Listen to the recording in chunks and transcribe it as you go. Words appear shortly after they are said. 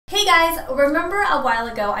Hey guys, remember a while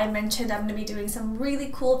ago I mentioned I'm going to be doing some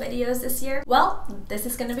really cool videos this year? Well, this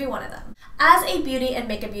is going to be one of them. As a beauty and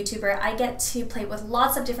makeup YouTuber, I get to play with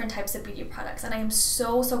lots of different types of beauty products and I am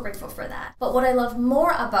so grateful for that. But what I love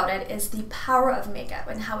more about it is the power of makeup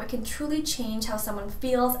and how it can truly change how someone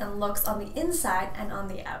feels and looks on the inside and on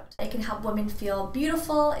the out. It can help women feel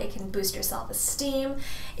beautiful, it can boost your self-esteem.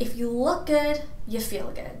 If you look good, you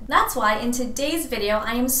feel good. That's why in today's video,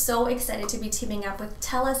 I am so excited to be teaming up with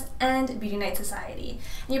TELUS and Beauty Night Society.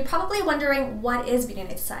 And you're probably wondering, what is Beauty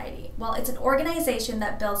Night Society? Well, it's an organization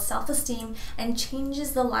that builds self-esteem and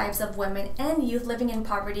changes the lives of women and youth living in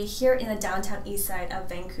poverty here in the downtown east side of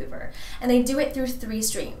Vancouver. And they do it through 3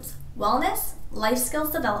 streams: wellness, life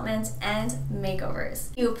skills development, and makeovers.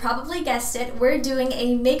 You probably guessed it, we're doing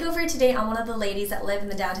a makeover today on one of the ladies that live in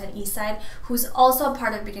the downtown east side who's also a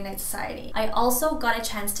part of Beauty Night Society. I also got a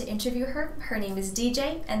chance to interview her. Her name is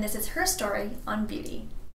DJ, and this is her story on beauty.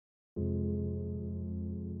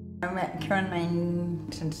 I met Caroline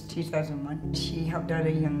since 2001. She helped out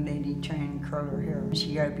a young lady try and curl her hair.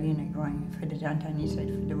 She got a Beauty Night going for the downtown east side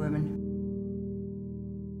for the women.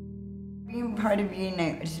 Being part of Beauty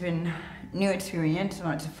Night has been a new experience,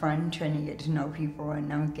 lots of fun, trying to get to know people and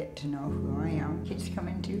now get to know who I am. Kids come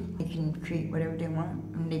in too. They can create whatever they want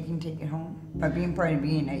and they can take it home. But being part of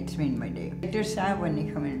Beauty Night's made my day. They're sad when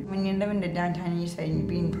they come in. When you live in the downtown east side and you're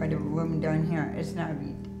being part of a woman down here, it's not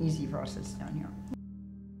an easy process down here.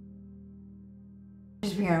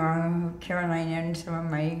 Just being around with Caroline and some of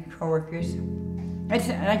my co-workers. It's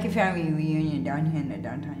like a family reunion down here in the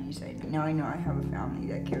downtown east side. Now I know I have a family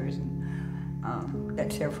that cares and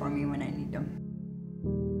that's there for me when I need them.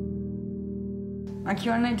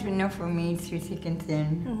 Caroline's been there for me through thick and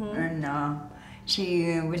thin, and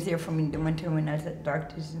she was there for me the one time when I was at the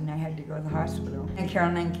doctor's and I had to go to the hospital. And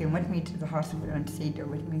Caroline came with me to the hospital and stayed there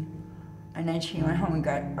with me. And then she went home and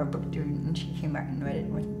got our book to read and she came back and read it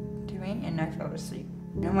to me and I fell asleep.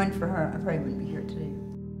 And it went for her, I probably wouldn't be here today.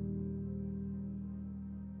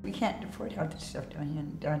 We can't afford healthy stuff down here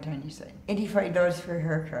in downtown east side. $85 for a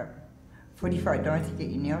haircut. $45 to get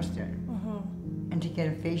your nails done, and to get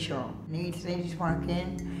a facial. These ladies walk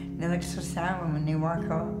in, they look so sad when they walk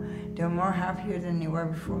out. They're more happier than they were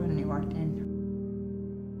before when they walked in.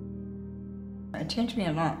 It changed me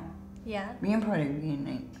a lot. Yeah. Being part of Beauty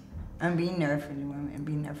Night, and being there for the women, and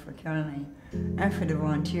being there for Caroline, and for the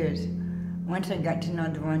volunteers. Once I got to know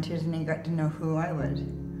the volunteers and they got to know who I was,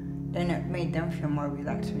 then it made them feel more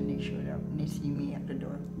relaxed when they showed up and they see me at the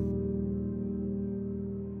door.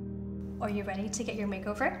 Are you ready to get your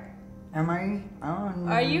makeover? Am I?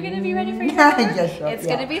 Are you going to be ready for your makeover? Yes, sure. It's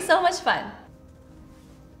going to be so much fun.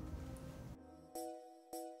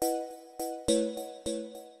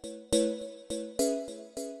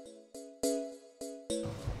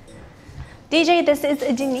 DJ, this is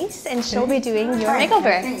Denise and she'll be doing your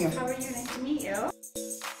makeover. Thank you. How are you? Nice to meet you.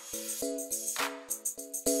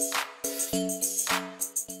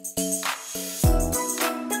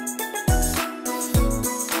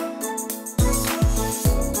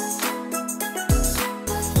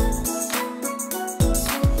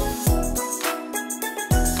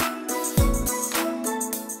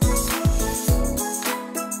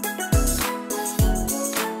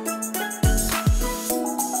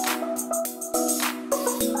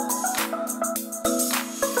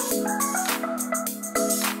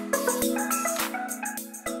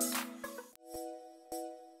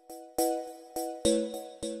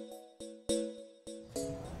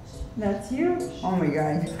 That's you. Oh my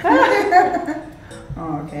God.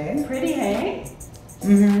 Oh, okay. Pretty, hey?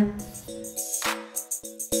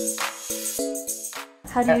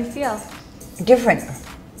 How do you feel? Different.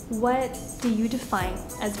 What do you define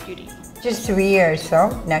as beauty? Just to be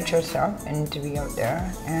yourself, natural self, and to be out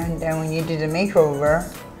there. And then when you do the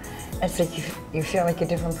makeover, it's like you feel like a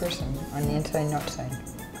different person on the inside and outside.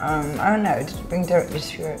 I don't know, it just brings out your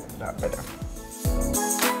spirit a lot better.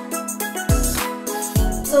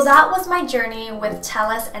 So that was my journey with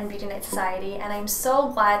TELUS and Beauty Night Society, and I'm so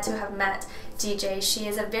glad to have met DJ. She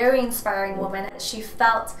is a very inspiring woman. She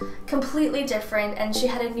felt completely different and she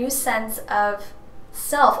had a new sense of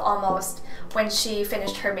self almost when she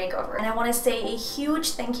finished her makeover. And I want to say a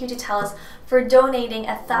huge thank you to TELUS for donating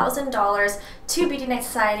 $1,000 to Beauty Night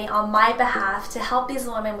Society on my behalf to help these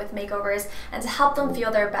women with makeovers and to help them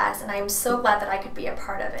feel their best, and I am so glad that I could be a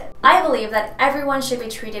part of it. I believe that everyone should be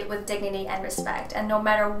treated with dignity and respect, and no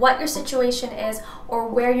matter what your situation is or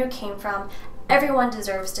where you came from, everyone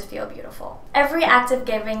deserves to feel beautiful. Every act of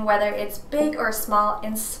giving, whether it's big or small,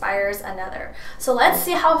 inspires another. So let's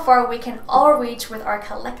see how far we can all reach with our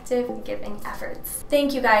collective giving efforts.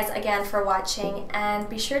 Thank you guys again for watching, and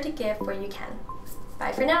be sure to give where you can.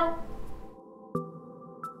 Bye for now.